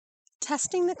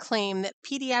testing the claim that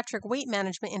pediatric weight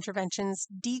management interventions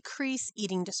decrease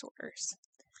eating disorders.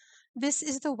 This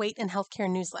is the Weight and Healthcare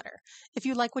newsletter. If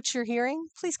you like what you're hearing,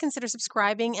 please consider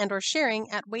subscribing and or sharing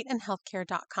at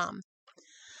weightandhealthcare.com.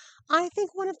 I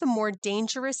think one of the more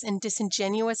dangerous and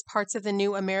disingenuous parts of the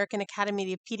new American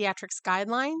Academy of Pediatrics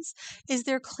guidelines is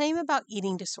their claim about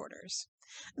eating disorders.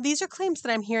 These are claims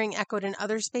that I'm hearing echoed in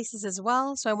other spaces as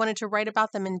well, so I wanted to write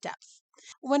about them in depth.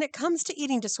 When it comes to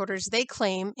eating disorders, they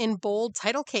claim, in bold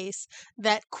title case,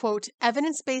 that, quote,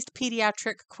 evidence-based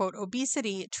pediatric, quote,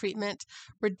 obesity treatment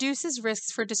reduces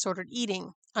risks for disordered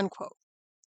eating, unquote.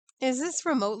 Is this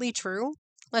remotely true?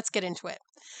 Let's get into it.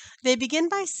 They begin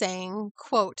by saying,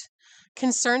 quote,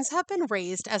 concerns have been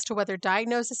raised as to whether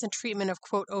diagnosis and treatment of,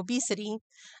 quote, obesity,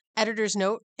 editor's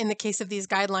note, in the case of these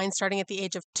guidelines starting at the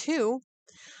age of 2,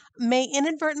 may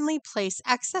inadvertently place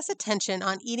excess attention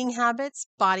on eating habits,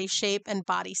 body shape, and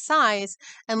body size,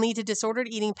 and lead to disordered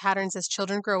eating patterns as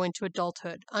children grow into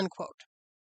adulthood, unquote.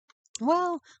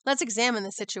 Well, let's examine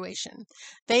the situation.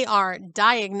 They are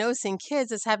diagnosing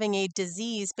kids as having a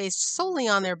disease based solely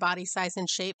on their body size and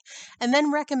shape, and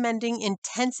then recommending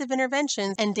intensive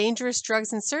interventions and dangerous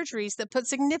drugs and surgeries that put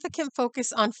significant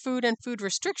focus on food and food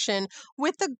restriction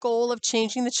with the goal of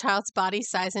changing the child's body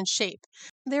size and shape.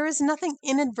 There is nothing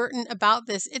inadvertent about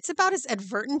this. It's about as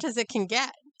advertent as it can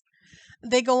get.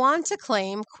 They go on to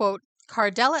claim, quote,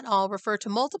 Cardell et al. Refer to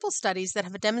multiple studies that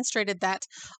have demonstrated that,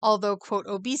 although, quote,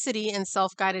 obesity and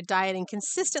self-guided dieting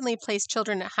consistently place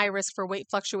children at high risk for weight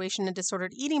fluctuation and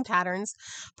disordered eating patterns,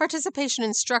 participation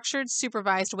in structured,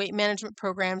 supervised weight management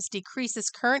programs decreases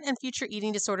current and future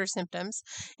eating disorder symptoms,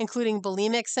 including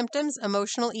bulimic symptoms,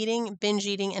 emotional eating, binge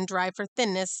eating, and drive for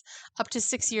thinness, up to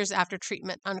 6 years after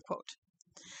treatment, unquote.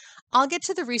 I'll get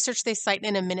to the research they cite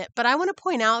in a minute, but I want to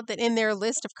point out that in their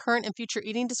list of current and future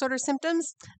eating disorder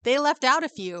symptoms, they left out a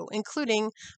few, including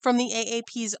from the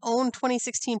AAP's own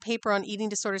 2016 paper on eating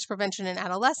disorders prevention in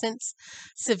adolescents,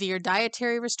 severe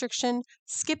dietary restriction,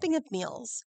 skipping of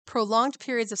meals, prolonged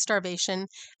periods of starvation,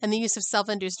 and the use of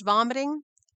self-induced vomiting,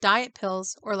 diet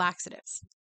pills, or laxatives.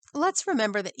 Let's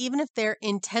remember that even if their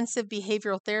intensive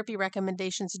behavioral therapy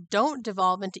recommendations don't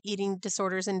devolve into eating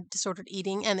disorders and disordered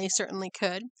eating, and they certainly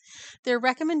could, their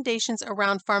recommendations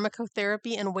around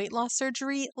pharmacotherapy and weight loss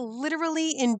surgery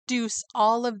literally induce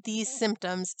all of these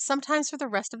symptoms, sometimes for the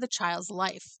rest of the child's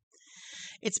life.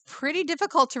 It's pretty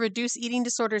difficult to reduce eating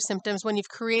disorder symptoms when you've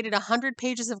created 100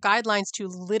 pages of guidelines to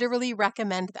literally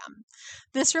recommend them.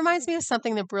 This reminds me of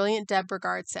something the brilliant Deb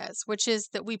Brigard says, which is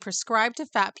that we prescribe to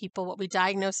fat people what we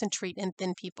diagnose and treat in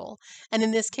thin people, and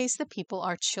in this case, the people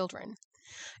are children.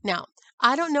 Now,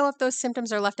 I don't know if those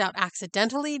symptoms are left out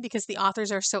accidentally because the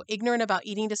authors are so ignorant about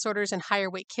eating disorders in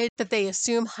higher weight kids that they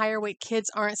assume higher weight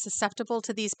kids aren't susceptible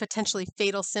to these potentially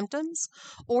fatal symptoms,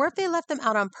 or if they left them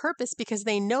out on purpose because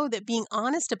they know that being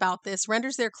honest about this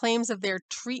renders their claims of their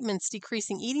treatments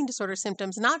decreasing eating disorder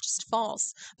symptoms not just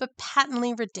false, but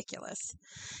patently ridiculous.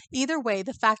 Either way,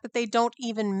 the fact that they don't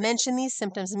even mention these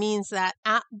symptoms means that,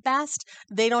 at best,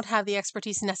 they don't have the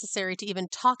expertise necessary to even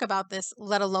talk about this,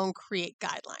 let alone create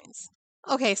guidelines.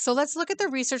 Okay, so let's look at the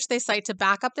research they cite to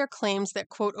back up their claims that,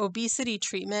 quote, obesity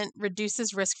treatment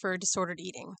reduces risk for disordered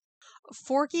eating.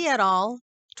 Forkey et al.,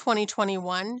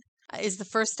 2021, is the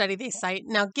first study they cite.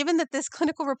 Now, given that this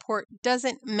clinical report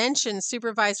doesn't mention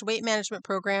supervised weight management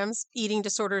programs, eating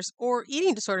disorders, or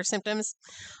eating disorder symptoms,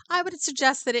 I would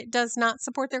suggest that it does not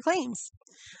support their claims.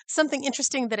 Something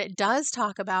interesting that it does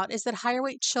talk about is that higher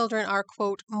weight children are,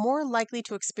 quote, more likely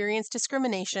to experience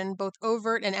discrimination, both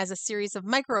overt and as a series of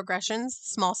microaggressions,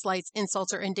 small slights,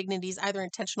 insults, or indignities, either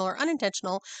intentional or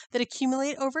unintentional, that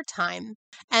accumulate over time,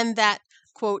 and that,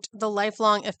 quote, the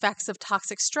lifelong effects of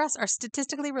toxic stress are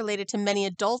statistically related to many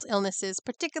adult illnesses,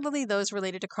 particularly those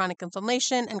related to chronic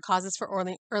inflammation and causes for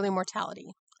early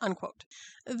mortality, unquote.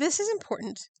 This is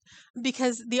important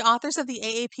because the authors of the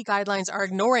AAP guidelines are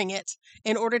ignoring it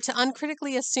in order to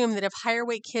uncritically assume that if higher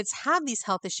weight kids have these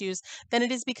health issues, then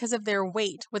it is because of their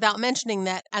weight, without mentioning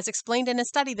that, as explained in a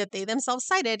study that they themselves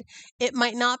cited, it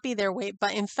might not be their weight,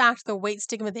 but in fact the weight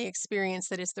stigma they experience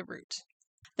that is the root.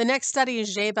 The next study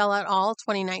is Jebel et al.,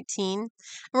 2019. And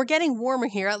we're getting warmer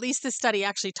here. At least this study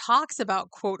actually talks about,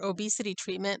 quote, obesity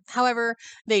treatment. However,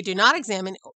 they do not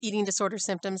examine eating disorder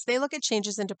symptoms. They look at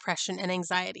changes in depression and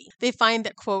anxiety. They find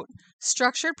that, quote,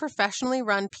 structured, professionally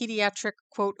run pediatric,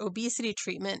 quote, obesity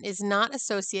treatment is not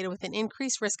associated with an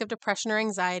increased risk of depression or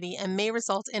anxiety and may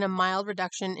result in a mild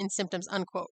reduction in symptoms,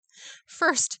 unquote.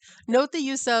 First, note the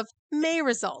use of may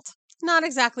result. Not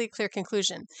exactly a clear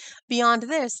conclusion. Beyond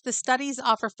this, the studies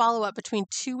offer follow-up between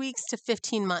 2 weeks to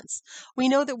 15 months. We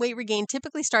know that weight regain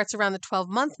typically starts around the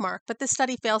 12-month mark, but this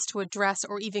study fails to address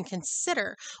or even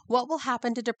consider what will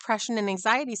happen to depression and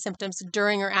anxiety symptoms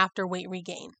during or after weight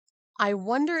regain. I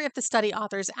wonder if the study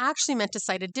authors actually meant to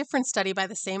cite a different study by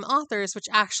the same authors, which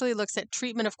actually looks at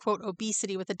treatment of, quote,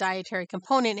 obesity with a dietary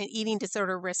component and eating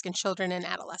disorder risk in children and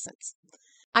adolescents.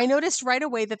 I noticed right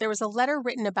away that there was a letter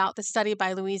written about the study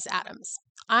by Louise Adams.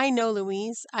 I know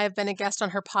Louise. I have been a guest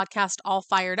on her podcast, All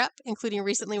Fired Up, including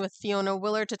recently with Fiona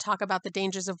Willard to talk about the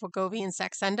dangers of Wegovy and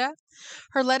Saxenda.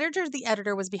 Her letter to the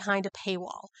editor was behind a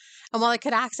paywall. And while I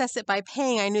could access it by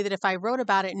paying, I knew that if I wrote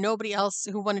about it, nobody else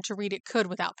who wanted to read it could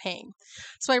without paying.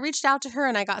 So I reached out to her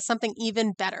and I got something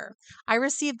even better. I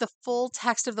received the full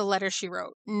text of the letter she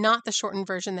wrote, not the shortened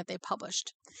version that they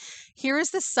published. Here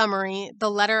is the summary,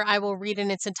 the letter I will read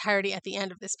in its entirety at the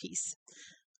end of this piece.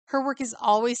 Her work is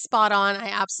always spot on. I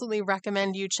absolutely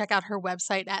recommend you check out her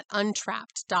website at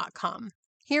untrapped.com.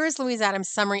 Here is Louise Adams'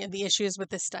 summary of the issues with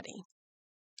this study.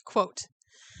 Quote,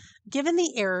 given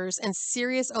the errors and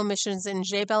serious omissions in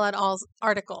Jebel et al.'s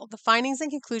article, the findings and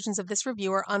conclusions of this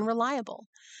review are unreliable.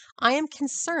 I am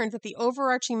concerned that the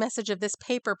overarching message of this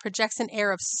paper projects an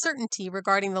air of certainty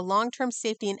regarding the long-term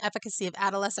safety and efficacy of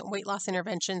adolescent weight loss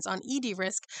interventions on ED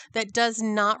risk that does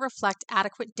not reflect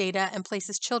adequate data and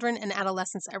places children and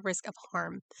adolescents at risk of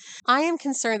harm. I am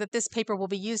concerned that this paper will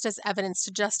be used as evidence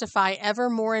to justify ever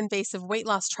more invasive weight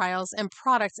loss trials and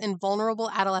products in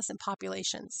vulnerable adolescent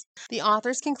populations. The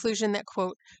author's conclusion that,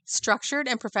 quote, structured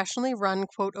and professionally run,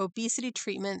 quote, obesity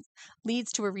treatment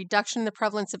leads to a reduction in the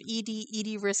prevalence of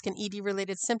ED risk and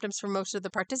ED-related symptoms for most of the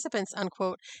participants,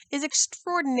 unquote, is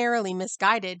extraordinarily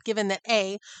misguided, given that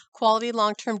A, quality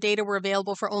long-term data were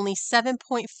available for only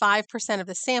 7.5% of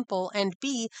the sample, and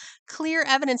B, clear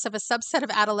evidence of a subset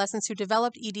of adolescents who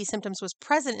developed ED symptoms was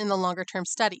present in the longer-term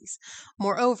studies.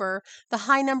 Moreover, the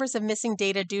high numbers of missing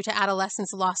data due to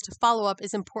adolescents lost to follow-up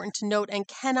is important to note and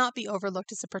cannot be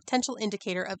overlooked as a potential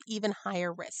indicator of even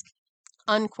higher risk,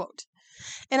 unquote.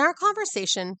 In our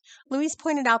conversation, Louise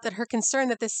pointed out that her concern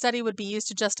that this study would be used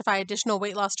to justify additional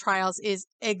weight loss trials is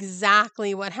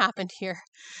exactly what happened here.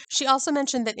 She also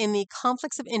mentioned that in the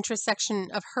conflicts of interest section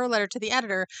of her letter to the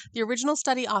editor, the original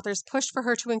study authors pushed for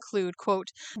her to include, quote,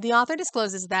 the author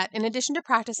discloses that, in addition to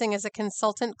practicing as a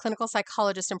consultant clinical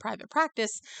psychologist in private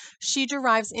practice, she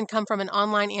derives income from an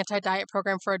online anti-diet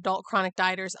program for adult chronic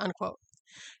dieters, unquote.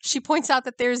 She points out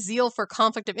that their zeal for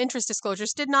conflict of interest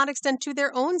disclosures did not extend to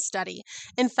their own study.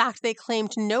 In fact, they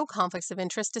claimed no conflicts of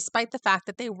interest despite the fact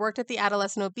that they worked at the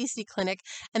adolescent obesity clinic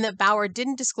and that Bauer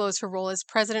didn't disclose her role as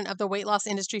president of the weight loss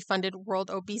industry-funded World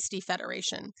Obesity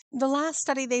Federation. The last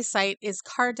study they cite is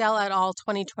Cardell et al.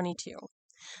 2022.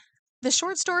 The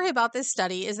short story about this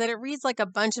study is that it reads like a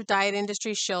bunch of diet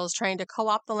industry shills trying to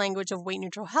co-opt the language of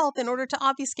weight-neutral health in order to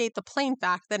obfuscate the plain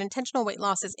fact that intentional weight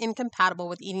loss is incompatible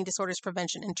with eating disorders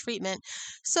prevention and treatment,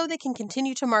 so they can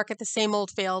continue to market the same old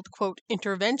failed, quote,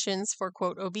 interventions for,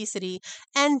 quote, obesity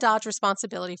and dodge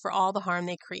responsibility for all the harm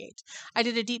they create. I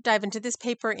did a deep dive into this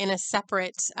paper in a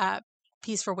separate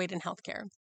piece for Weight and Healthcare.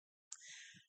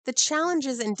 The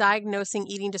challenges in diagnosing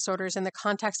eating disorders in the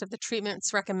context of the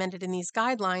treatments recommended in these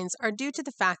guidelines are due to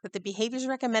the fact that the behaviors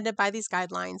recommended by these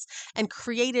guidelines and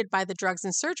created by the drugs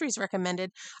and surgeries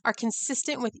recommended are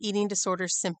consistent with eating disorder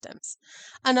symptoms.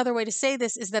 Another way to say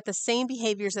this is that the same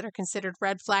behaviors that are considered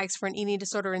red flags for an eating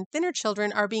disorder in thinner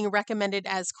children are being recommended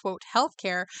as, quote,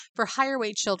 healthcare for higher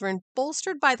weight children,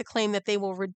 bolstered by the claim that they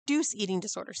will reduce eating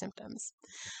disorder symptoms.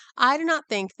 I do not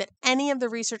think that any of the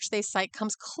research they cite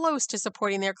comes close to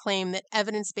supporting their claim that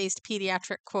evidence-based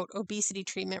pediatric, quote, obesity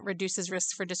treatment reduces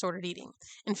risks for disordered eating.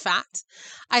 In fact,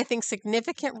 I think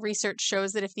significant research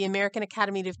shows that if the American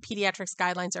Academy of Pediatrics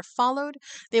guidelines are followed,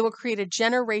 they will create a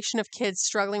generation of kids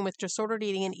struggling with disordered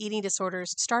eating and eating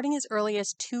disorders starting as early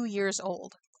as 2 years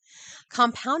old.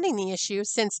 Compounding the issue,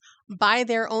 since by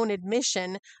their own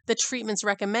admission, the treatments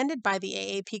recommended by the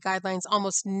AAP guidelines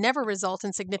almost never result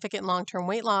in significant long-term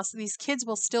weight loss, these kids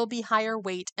will still be higher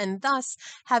weight and thus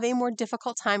have a more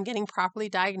difficult time getting properly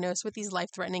diagnosed with these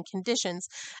life-threatening conditions,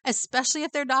 especially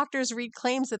if their doctors read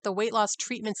claims that the weight loss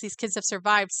treatments these kids have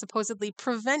survived supposedly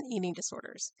prevent eating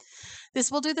disorders.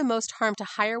 This will do the most harm to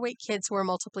higher weight kids who are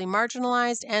multiply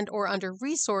marginalized and or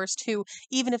under-resourced who,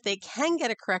 even if they can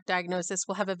get a correct diagnosis,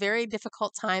 will have a very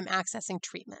difficult time accessing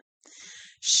treatment.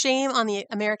 Shame on the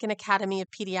American Academy of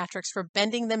Pediatrics for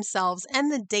bending themselves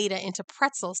and the data into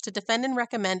pretzels to defend and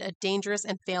recommend a dangerous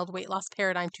and failed weight loss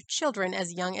paradigm to children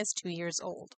as young as 2 years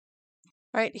old.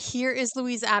 All right, here is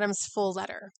Louise Adams' full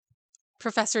letter.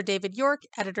 Professor David York,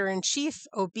 Editor-in-Chief,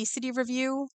 Obesity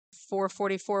Review,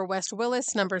 444 West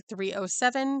Willis, number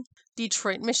 307,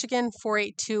 Detroit, Michigan,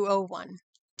 48201.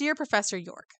 Dear Professor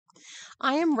York,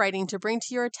 I am writing to bring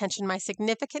to your attention my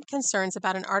significant concerns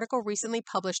about an article recently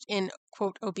published in,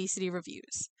 quote, Obesity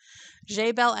Reviews.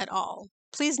 Bell et al.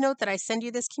 Please note that I send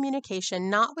you this communication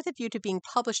not with a view to being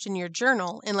published in your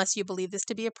journal, unless you believe this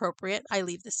to be appropriate. I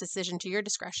leave this decision to your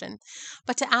discretion,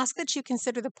 but to ask that you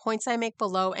consider the points I make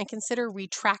below and consider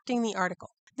retracting the article.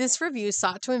 This review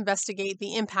sought to investigate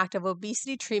the impact of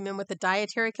obesity treatment with a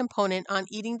dietary component on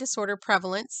eating disorder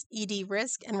prevalence, ED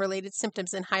risk, and related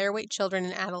symptoms in higher weight children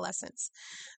and adolescents.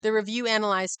 The review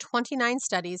analyzed 29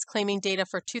 studies claiming data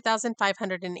for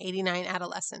 2,589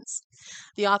 adolescents.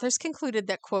 The authors concluded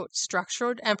that, quote,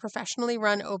 structured and professionally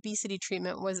run obesity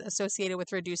treatment was associated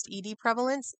with reduced ED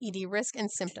prevalence, ED risk,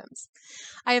 and symptoms.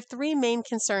 I have three main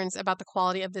concerns about the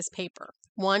quality of this paper.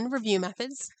 1, review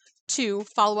methods. 2,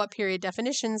 follow-up period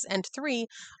definitions, and 3,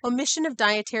 omission of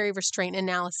dietary restraint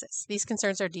analysis. These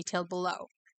concerns are detailed below.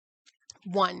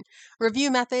 1,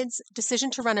 review methods,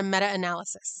 decision to run a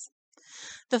meta-analysis.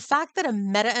 The fact that a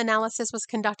meta-analysis was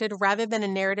conducted rather than a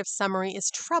narrative summary is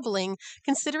troubling,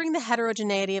 considering the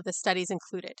heterogeneity of the studies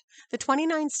included. The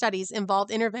 29 studies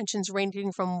involved interventions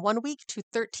ranging from 1 week to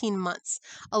 13 months.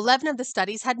 11 of the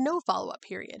studies had no follow-up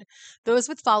period. Those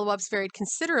with follow-ups varied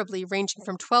considerably, ranging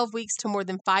from 12 weeks to more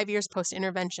than 5 years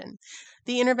post-intervention.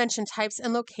 The intervention types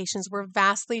and locations were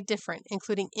vastly different,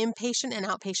 including inpatient and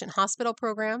outpatient hospital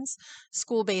programs,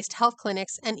 school-based health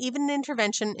clinics, and even an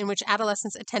intervention in which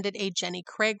adolescents attended a Jenny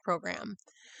Craig program.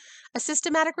 A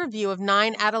systematic review of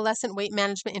 9 adolescent weight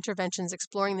management interventions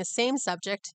exploring the same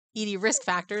subject, ED risk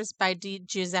factors, by Di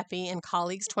Giuseppe and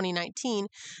colleagues, 2019,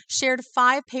 shared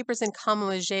 5 papers in common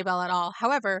with Bell et al.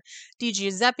 However, Di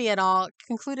Giuseppe et al.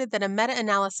 Concluded that a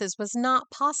meta-analysis was not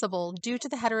possible due to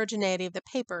the heterogeneity of the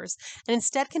papers, and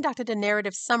instead conducted a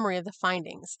narrative summary of the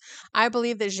findings. I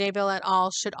believe that Bell et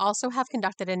al. Should also have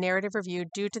conducted a narrative review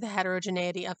due to the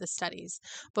heterogeneity of the studies.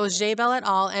 Both Bell et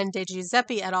al. And De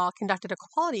Giuseppe et al. Conducted a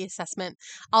quality assessment,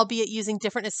 albeit using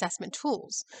different assessment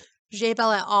tools.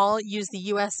 Bell et al. Used the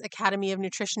U.S. Academy of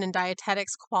Nutrition and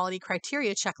Dietetics Quality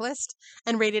Criteria Checklist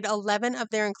and rated 11 of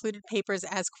their included papers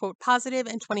as, quote, positive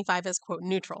and 25 as, quote,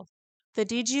 neutral. The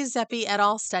Di Giuseppe et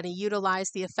al. Study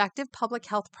utilized the Effective Public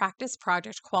Health Practice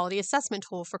Project Quality Assessment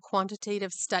Tool for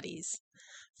quantitative studies.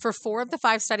 For 4 of the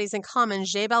 5 studies in common,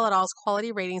 Bell et al.'s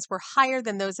quality ratings were higher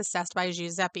than those assessed by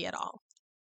Giuseppe et al.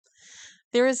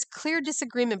 There is clear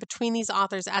disagreement between these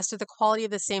authors as to the quality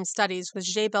of the same studies, with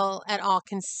Bell et al.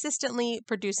 Consistently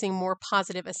producing more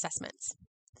positive assessments.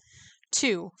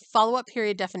 2, follow-up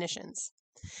period definitions.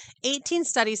 18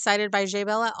 studies cited by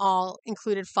Bell et al.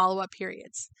 Included follow-up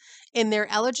periods. In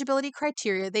their eligibility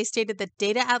criteria, they stated that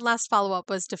data at last follow-up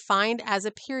was defined as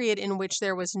a period in which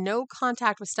there was no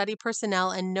contact with study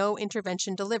personnel and no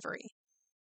intervention delivery.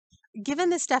 Given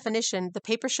this definition, the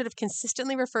paper should have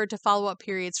consistently referred to follow-up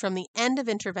periods from the end of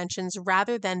interventions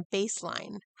rather than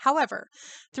baseline. However,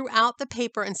 throughout the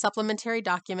paper and supplementary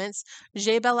documents,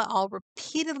 Bell et al.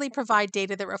 Repeatedly provide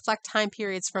data that reflect time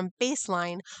periods from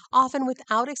baseline, often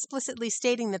without explicitly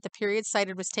stating that the period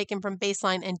cited was taken from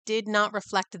baseline and did not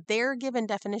reflect their given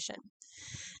definition.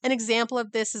 An example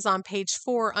of this is on page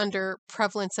 4 under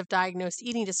Prevalence of Diagnosed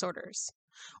Eating Disorders,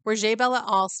 where Bell et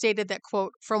al. Stated that,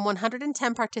 quote, from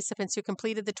 110 participants who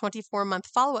completed the 24-month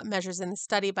follow-up measures in the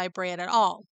study by Bray et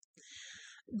al.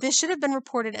 This should have been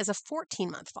reported as a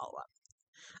 14-month follow-up.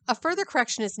 A further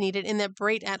correction is needed in that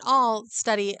Bray et al.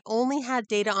 Study only had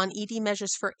data on ED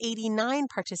measures for 89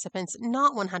 participants,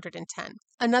 not 110.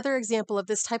 Another example of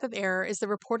this type of error is the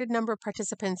reported number of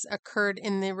participants occurred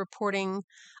in the reporting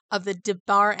of the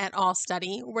DeBar et al.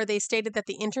 Study, where they stated that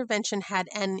the intervention had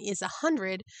N is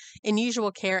 100 in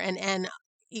usual care and N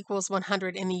equals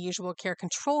 100 in the usual care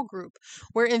control group,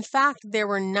 where in fact there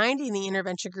were 90 in the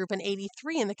intervention group and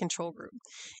 83 in the control group.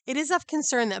 It is of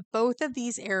concern that both of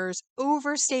these errors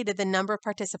overstated the number of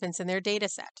participants in their data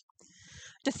set.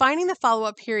 Defining the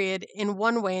follow-up period in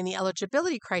one way in the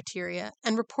eligibility criteria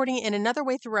and reporting it in another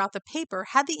way throughout the paper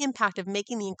had the impact of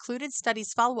making the included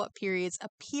studies' follow-up periods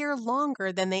appear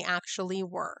longer than they actually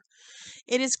were.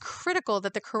 It is critical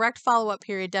that the correct follow-up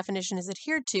period definition is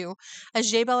adhered to,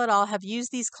 as Bell et al. Have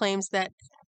used these claims that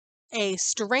a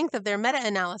strength of their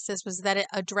meta-analysis was that it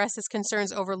addresses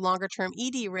concerns over longer-term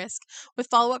ED risk with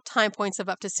follow-up time points of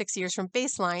up to 6 years from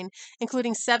baseline,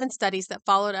 including 7 studies that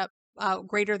followed up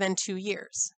greater than 2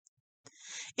 years.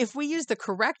 If we use the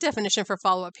correct definition for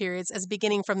follow-up periods as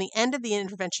beginning from the end of the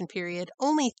intervention period,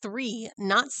 only 3,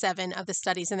 not 7, of the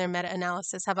studies in their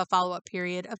meta-analysis have a follow-up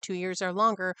period of 2 years or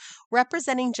longer,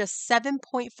 representing just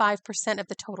 7.5% of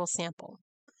the total sample.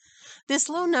 This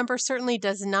low number certainly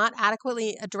does not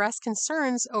adequately address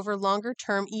concerns over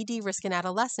longer-term ED risk in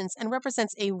adolescents and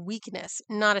represents a weakness,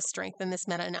 not a strength, in this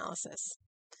meta-analysis.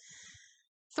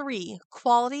 3.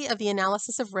 Quality of the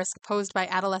analysis of risk posed by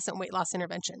adolescent weight loss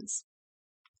interventions.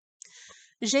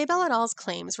 Jebel et al.'s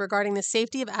claims regarding the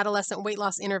safety of adolescent weight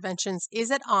loss interventions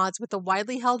is at odds with the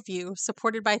widely held view,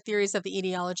 supported by theories of the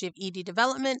etiology of ED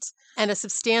development and a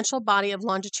substantial body of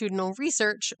longitudinal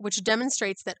research, which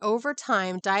demonstrates that over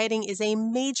time, dieting is a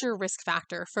major risk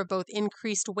factor for both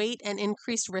increased weight and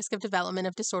increased risk of development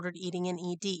of disordered eating in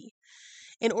ED.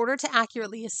 In order to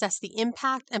accurately assess the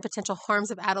impact and potential harms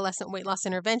of adolescent weight loss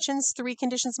interventions, 3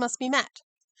 conditions must be met.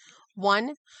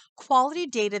 1. Quality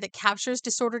data that captures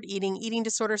disordered eating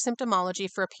disorder symptomology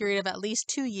for a period of at least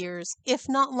 2 years, if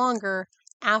not longer,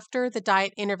 after the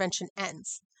diet intervention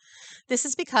ends. This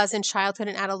is because in childhood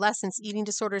and adolescence, eating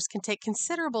disorders can take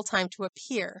considerable time to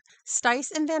appear. Stice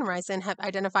and Van Ryzen have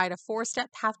identified a 4-step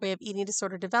pathway of eating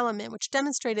disorder development, which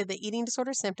demonstrated that eating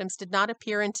disorder symptoms did not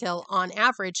appear until, on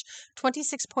average,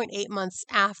 26.8 months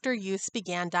after youths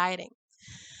began dieting.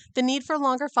 The need for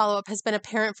longer follow-up has been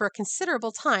apparent for a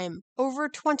considerable time. Over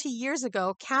 20 years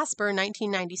ago, Casper,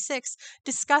 1996,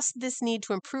 discussed this need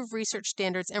to improve research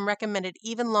standards and recommended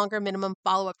even longer minimum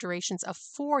follow-up durations of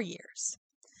 4 years.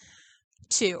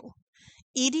 2.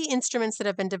 ED instruments that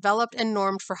have been developed and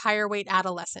normed for higher weight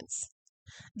adolescents.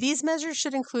 These measures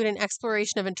should include an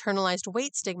exploration of internalized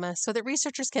weight stigma so that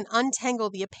researchers can untangle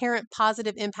the apparent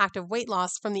positive impact of weight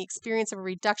loss from the experience of a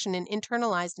reduction in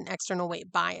internalized and external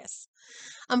weight bias.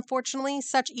 Unfortunately,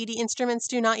 such ED instruments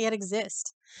do not yet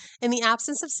exist. In the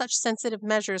absence of such sensitive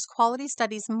measures, quality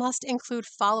studies must include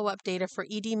follow-up data for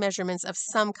ED measurements of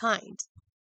some kind.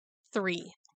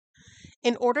 3.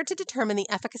 In order to determine the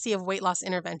efficacy of weight loss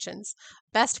interventions,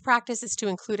 best practice is to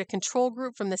include a control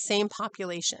group from the same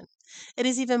population. It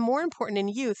is even more important in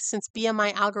youth since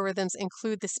BMI algorithms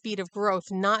include the speed of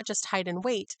growth, not just height and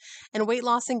weight weight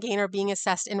loss and gain are being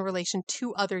assessed in relation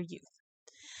to other youth.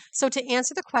 So to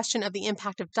answer the question of the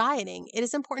impact of dieting, it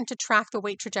is important to track the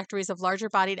weight trajectories of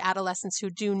larger-bodied adolescents who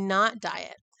do not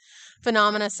diet.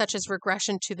 Phenomena such as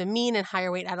regression to the mean in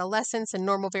higher weight adolescents and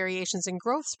normal variations in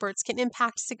growth spurts can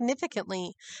impact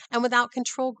significantly, and without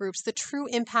control groups, the true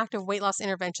impact of weight loss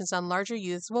interventions on larger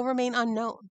youths will remain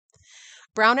unknown.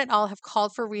 Brown et al. Have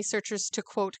called for researchers to,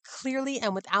 quote, clearly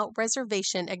and without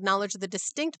reservation acknowledge the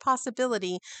distinct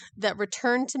possibility that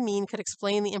return to mean could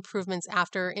explain the improvements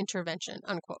after intervention,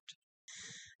 unquote.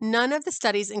 None of the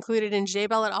studies included in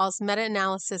Jebel et al.'s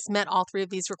meta-analysis met all 3 of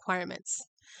these requirements.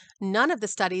 None of the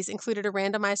studies included a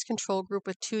randomized control group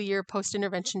with 2-year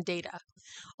post-intervention data.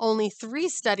 Only 3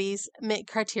 studies met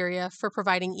criteria for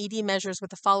providing ED measures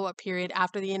with a follow-up period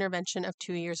after the intervention of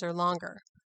 2 years or longer.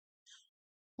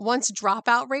 Once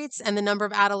dropout rates and the number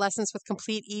of adolescents with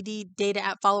complete ED data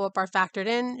at follow-up are factored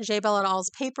in, Jebel et al.'s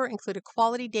paper included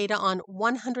quality data on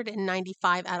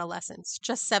 195 adolescents,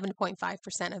 just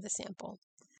 7.5% of the sample.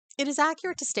 It is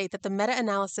accurate to state that the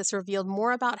meta-analysis revealed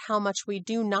more about how much we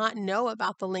do not know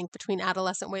about the link between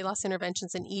adolescent weight loss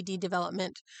interventions and ED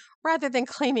development, rather than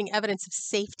claiming evidence of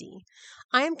safety.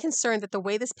 I am concerned that the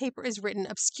way this paper is written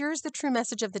obscures the true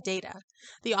message of the data.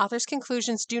 The author's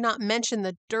conclusions do not mention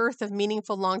the dearth of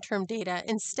meaningful long-term data.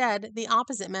 Instead, the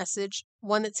opposite message,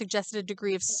 one that suggested a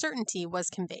degree of certainty, was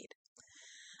conveyed.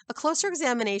 A closer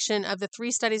examination of the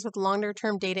 3 studies with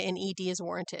longer-term data in ED is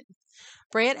warranted.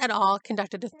 Bryant et al.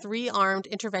 Conducted a 3-armed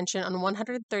intervention on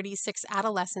 136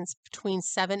 adolescents between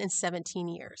 7 and 17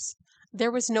 years.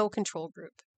 There was no control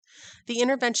group. The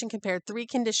intervention compared 3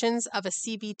 conditions of a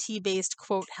CBT-based,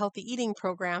 quote, healthy eating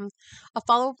program. A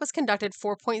follow-up was conducted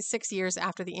 4.6 years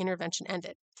after the intervention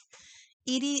ended.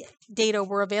 ED data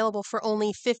were available for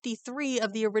only 53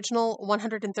 of the original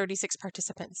 136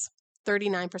 participants,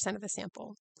 39% of the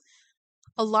sample.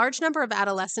 A large number of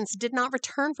adolescents did not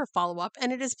return for follow-up,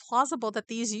 and it is plausible that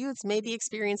these youths may be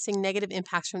experiencing negative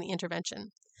impacts from the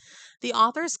intervention. The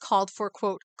authors called for,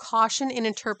 quote, caution in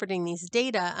interpreting these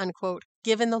data, unquote,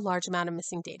 given the large amount of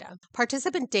missing data.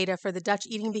 Participant data for the Dutch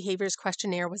Eating Behaviors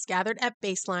Questionnaire was gathered at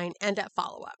baseline and at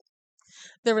follow-up.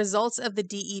 The results of the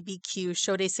DEBQ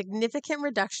showed a significant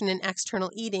reduction in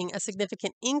external eating, a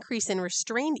significant increase in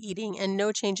restrained eating, and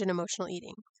no change in emotional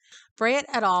eating. Bryant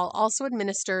et al. Also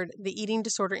administered the eating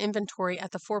disorder inventory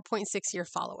at the 4.6-year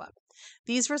follow-up.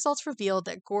 These results revealed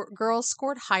that girls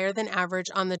scored higher than average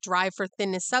on the Drive for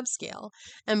Thinness subscale,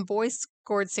 and boys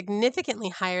scored significantly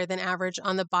higher than average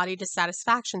on the Body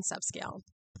Dissatisfaction subscale.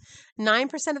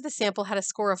 9% of the sample had a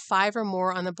score of 5 or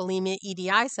more on the Bulimia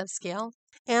EDI subscale.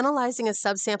 Analyzing a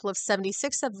subsample of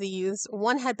 76 of the youths,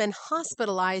 one had been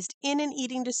hospitalized in an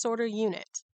eating disorder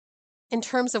unit. In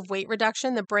terms of weight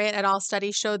reduction, the Bryant et al.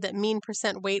 Study showed that mean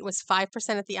percent weight was 5%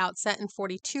 at the outset and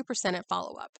 42% at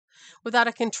follow-up. Without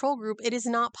a control group, it is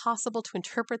not possible to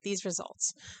interpret these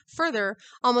results. Further,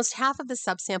 almost half of the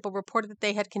subsample reported that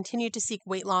they had continued to seek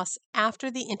weight loss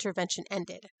after the intervention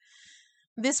ended.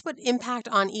 This would impact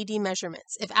on ED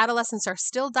measurements. If adolescents are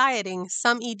still dieting,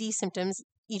 some ED symptoms,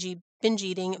 e.g. binge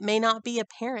eating, may not be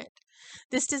apparent.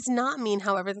 This does not mean,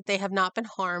 however, that they have not been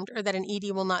harmed or that an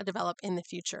ED will not develop in the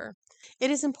future. It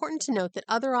is important to note that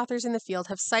other authors in the field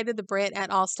have cited the Bryant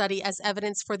et al. Study as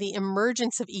evidence for the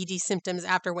emergence of ED symptoms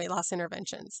after weight loss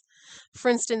interventions. For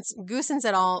instance, Goossens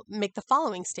et al. Make the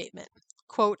following statement,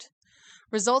 quote,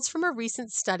 "Results from a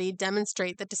recent study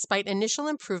demonstrate that despite initial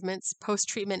improvements,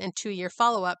 post-treatment and 2-year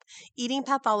follow-up, eating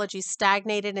pathology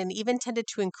stagnated and even tended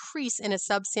to increase in a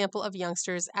subsample of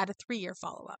youngsters at a 3-year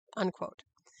follow-up," unquote.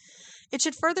 It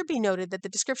should further be noted that the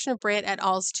description of Bryant et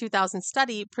al.'s 2000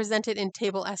 study presented in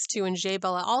Table S2 in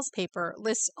Jebel et al.'s paper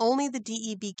lists only the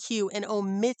DEBQ and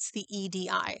omits the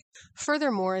EDI.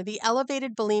 Furthermore, the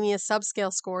elevated bulimia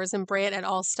subscale scores in Bryant et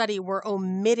al.'s study were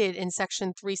omitted in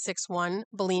Section 361,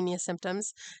 bulimia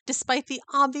symptoms, despite the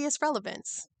obvious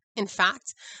relevance. In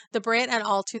fact, the Bryant et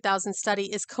al. 2000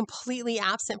 study is completely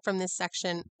absent from this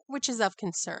section, which is of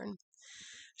concern.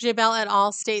 Jebel et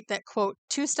al. State that, quote,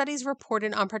 "2 studies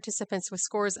reported on participants with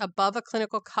scores above a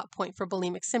clinical cut point for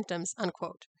bulimic symptoms,"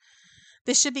 unquote.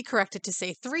 This should be corrected to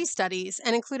say 3 studies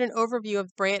and include an overview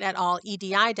of Bryant et al.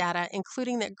 EDI data,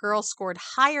 including that girls scored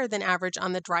higher than average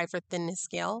on the drive for thinness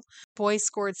scale, boys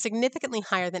scored significantly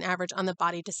higher than average on the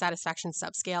body dissatisfaction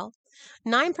subscale.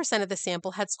 9% of the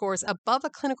sample had scores above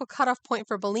a clinical cutoff point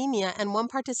for bulimia, and 1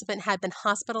 participant had been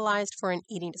hospitalized for an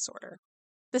eating disorder.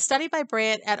 The study by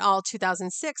Bryant et al.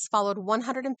 2006 followed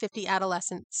 150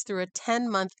 adolescents through a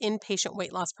 10-month inpatient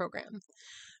weight loss program.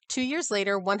 2 years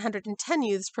later, 110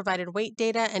 youths provided weight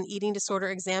data and eating disorder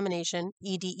examination,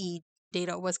 EDE,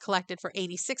 data was collected for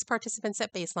 86 participants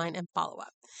at baseline and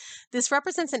follow-up. This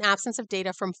represents an absence of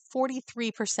data from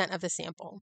 43% of the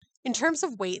sample. In terms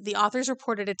of weight, the authors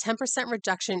reported a 10%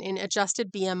 reduction in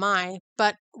adjusted BMI,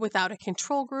 but without a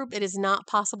control group, it is not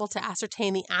possible to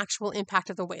ascertain the actual impact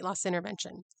of the weight loss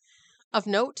intervention. Of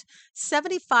note,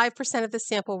 75% of the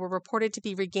sample were reported to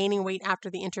be regaining weight after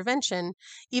the intervention,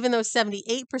 even though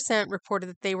 78% reported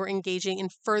that they were engaging in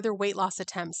further weight loss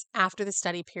attempts after the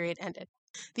study period ended.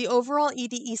 The overall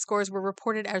EDE scores were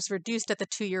reported as reduced at the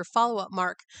 2-year follow-up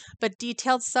mark, but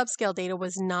detailed subscale data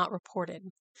was not reported.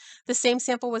 The same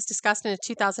sample was discussed in a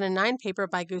 2009 paper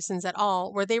by Goossens et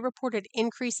al., where they reported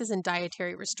increases in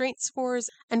dietary restraint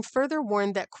scores and further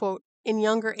warned that, quote, "In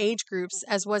younger age groups,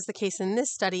 as was the case in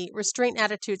this study, restraint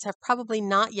attitudes have probably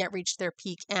not yet reached their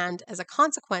peak and, as a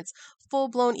consequence,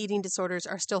 full-blown eating disorders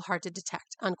are still hard to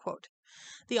detect," unquote.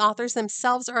 The authors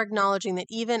themselves are acknowledging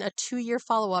that even a 2-year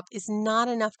follow-up is not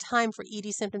enough time for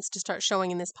ED symptoms to start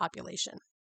showing in this population.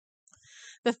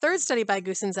 The third study by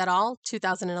Goossens et al.,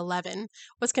 2011,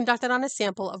 was conducted on a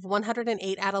sample of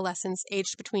 108 adolescents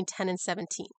aged between 10 and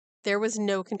 17. There was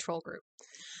no control group.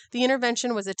 The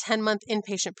intervention was a 10-month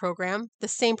inpatient program, the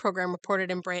same program reported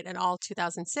in Bryant et al.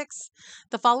 2006.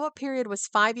 The follow-up period was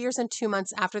 5 years and 2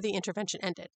 months after the intervention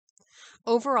ended.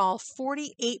 Overall,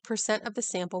 48% of the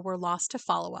sample were lost to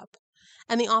follow-up,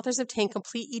 and the authors obtained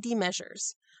complete ED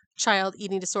measures, child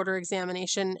eating disorder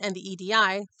examination and the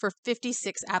EDI, for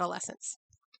 56 adolescents.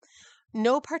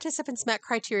 No participants met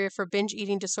criteria for binge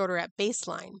eating disorder at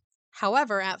baseline.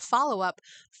 However, at follow-up,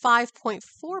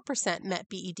 5.4% met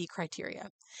BED criteria.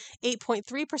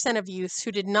 8.3% of youths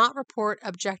who did not report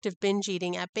objective binge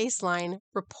eating at baseline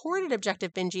reported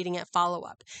objective binge eating at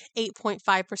follow-up.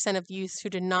 8.5% of youths who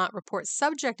did not report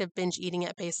subjective binge eating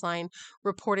at baseline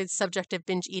reported subjective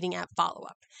binge eating at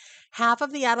follow-up. Half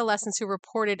of the adolescents who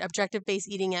reported objective-based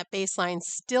eating at baseline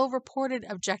still reported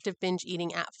objective binge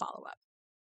eating at follow-up.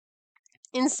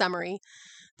 In summary,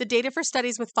 the data for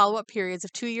studies with follow-up periods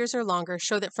of 2 years or longer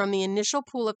show that from the initial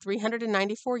pool of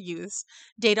 394 youths,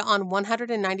 data on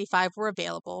 195 were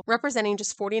available, representing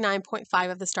just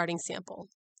 49.5% of the starting sample.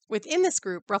 Within this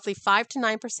group, roughly 5 to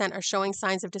 9% are showing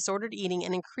signs of disordered eating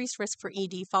and increased risk for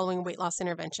ED following weight loss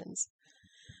interventions.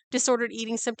 Disordered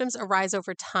eating symptoms arise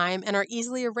over time and are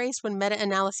easily erased when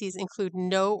meta-analyses include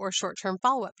no or short-term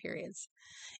follow-up periods.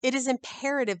 It is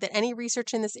imperative that any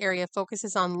research in this area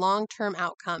focuses on long-term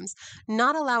outcomes,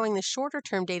 not allowing the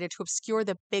shorter-term data to obscure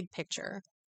the big picture.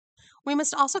 We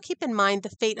must also keep in mind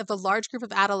the fate of the large group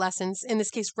of adolescents, in this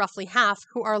case roughly half,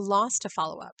 who are lost to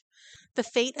follow-up. The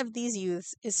fate of these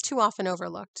youths is too often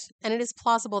overlooked, and it is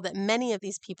plausible that many of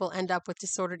these people end up with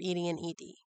disordered eating and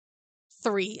ED.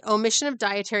 3. Omission of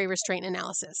dietary restraint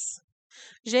analysis.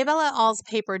 Jebel et al.'s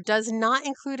paper does not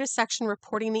include a section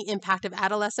reporting the impact of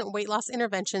adolescent weight loss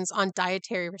interventions on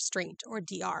dietary restraint, or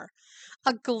DR,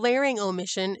 a glaring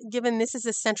omission given this is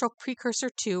a central precursor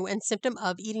to and symptom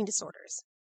of eating disorders.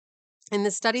 In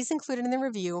the studies included in the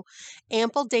review,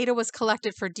 ample data was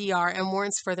collected for DR and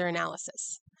warrants further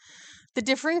analysis. The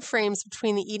differing frames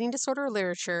between the eating disorder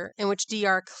literature, in which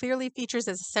DR clearly features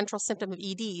as a central symptom of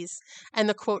EDs, and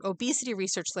the quote obesity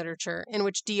research literature, in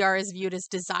which DR is viewed as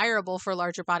desirable for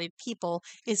larger bodied people,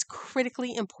 is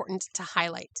critically important to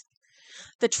highlight.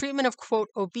 The treatment of, quote,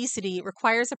 obesity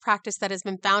requires a practice that has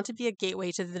been found to be a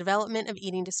gateway to the development of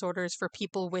eating disorders for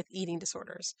people with eating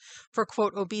disorders. For,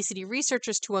 quote, obesity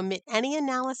researchers to omit any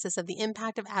analysis of the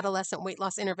impact of adolescent weight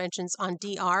loss interventions on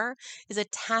DR is a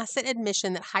tacit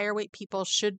admission that higher weight people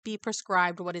should be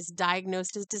prescribed what is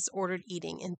diagnosed as disordered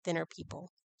eating in thinner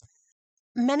people.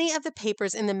 Many of the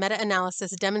papers in the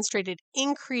meta-analysis demonstrated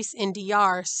increase in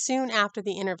DR soon after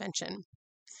the intervention.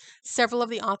 Several of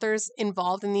the authors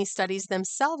involved in these studies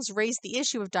themselves raised the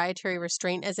issue of dietary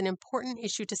restraint as an important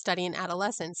issue to study in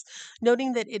adolescents,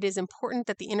 noting that it is important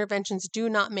that the interventions do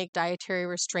not make dietary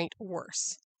restraint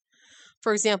worse.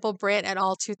 For example, Brett et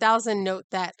al. 2000 note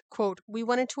that, quote, we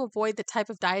wanted to avoid the type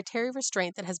of dietary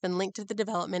restraint that has been linked to the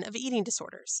development of eating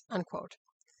disorders, unquote.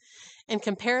 In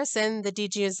comparison, the Di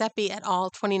Giuseppe et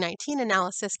al. 2019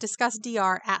 analysis discussed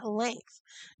DR at length,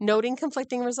 noting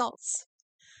conflicting results.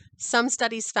 Some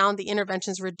studies found the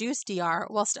interventions reduced DR,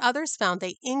 whilst others found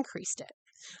they increased it.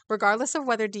 Regardless of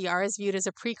whether DR is viewed as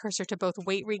a precursor to both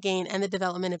weight regain and the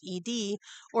development of ED,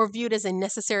 or viewed as a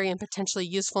necessary and potentially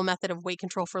useful method of weight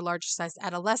control for larger-sized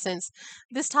adolescents,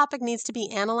 this topic needs to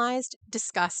be analyzed,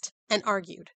 discussed, and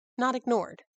argued, not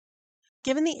ignored.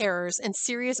 Given the errors and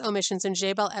serious omissions in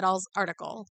Jebel et al.'s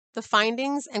article, the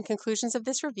findings and conclusions of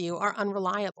this review are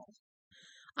unreliable.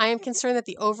 I am concerned that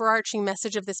the overarching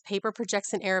message of this paper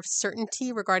projects an air of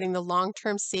certainty regarding the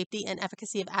long-term safety and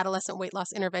efficacy of adolescent weight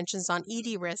loss interventions on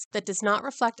ED risk that does not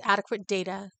reflect adequate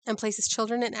data and places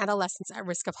children and adolescents at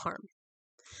risk of harm.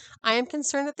 I am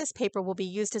concerned that this paper will be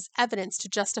used as evidence to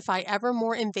justify ever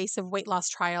more invasive weight loss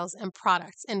trials and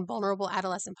products in vulnerable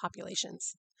adolescent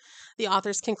populations. The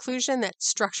author's conclusion that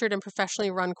structured and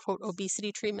professionally run, quote,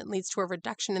 obesity treatment leads to a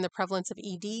reduction in the prevalence of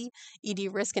ED,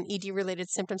 ED risk, and ED-related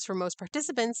symptoms for most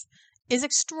participants is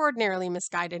extraordinarily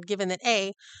misguided, given that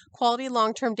A, quality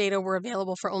long-term data were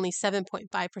available for only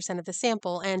 7.5% of the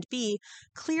sample, and B,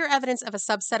 clear evidence of a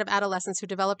subset of adolescents who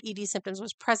developed ED symptoms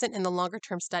was present in the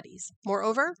longer-term studies.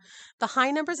 Moreover, the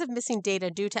high numbers of missing data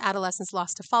due to adolescents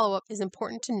lost to follow-up is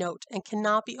important to note and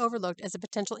cannot be overlooked as a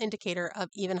potential indicator of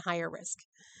even higher risk.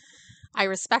 I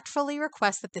respectfully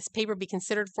request that this paper be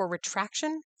considered for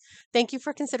retraction. Thank you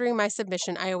for considering my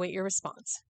submission. I await your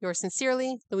response. Yours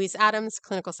sincerely, Louise Adams,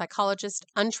 clinical psychologist,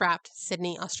 Untrapped,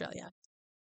 Sydney, Australia.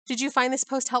 Did you find this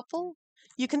post helpful?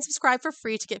 You can subscribe for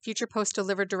free to get future posts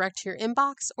delivered direct to your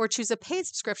inbox, or choose a paid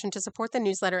subscription to support the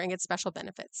newsletter and get special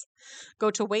benefits. Go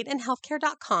to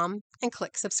weightandhealthcare.com and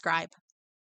click subscribe.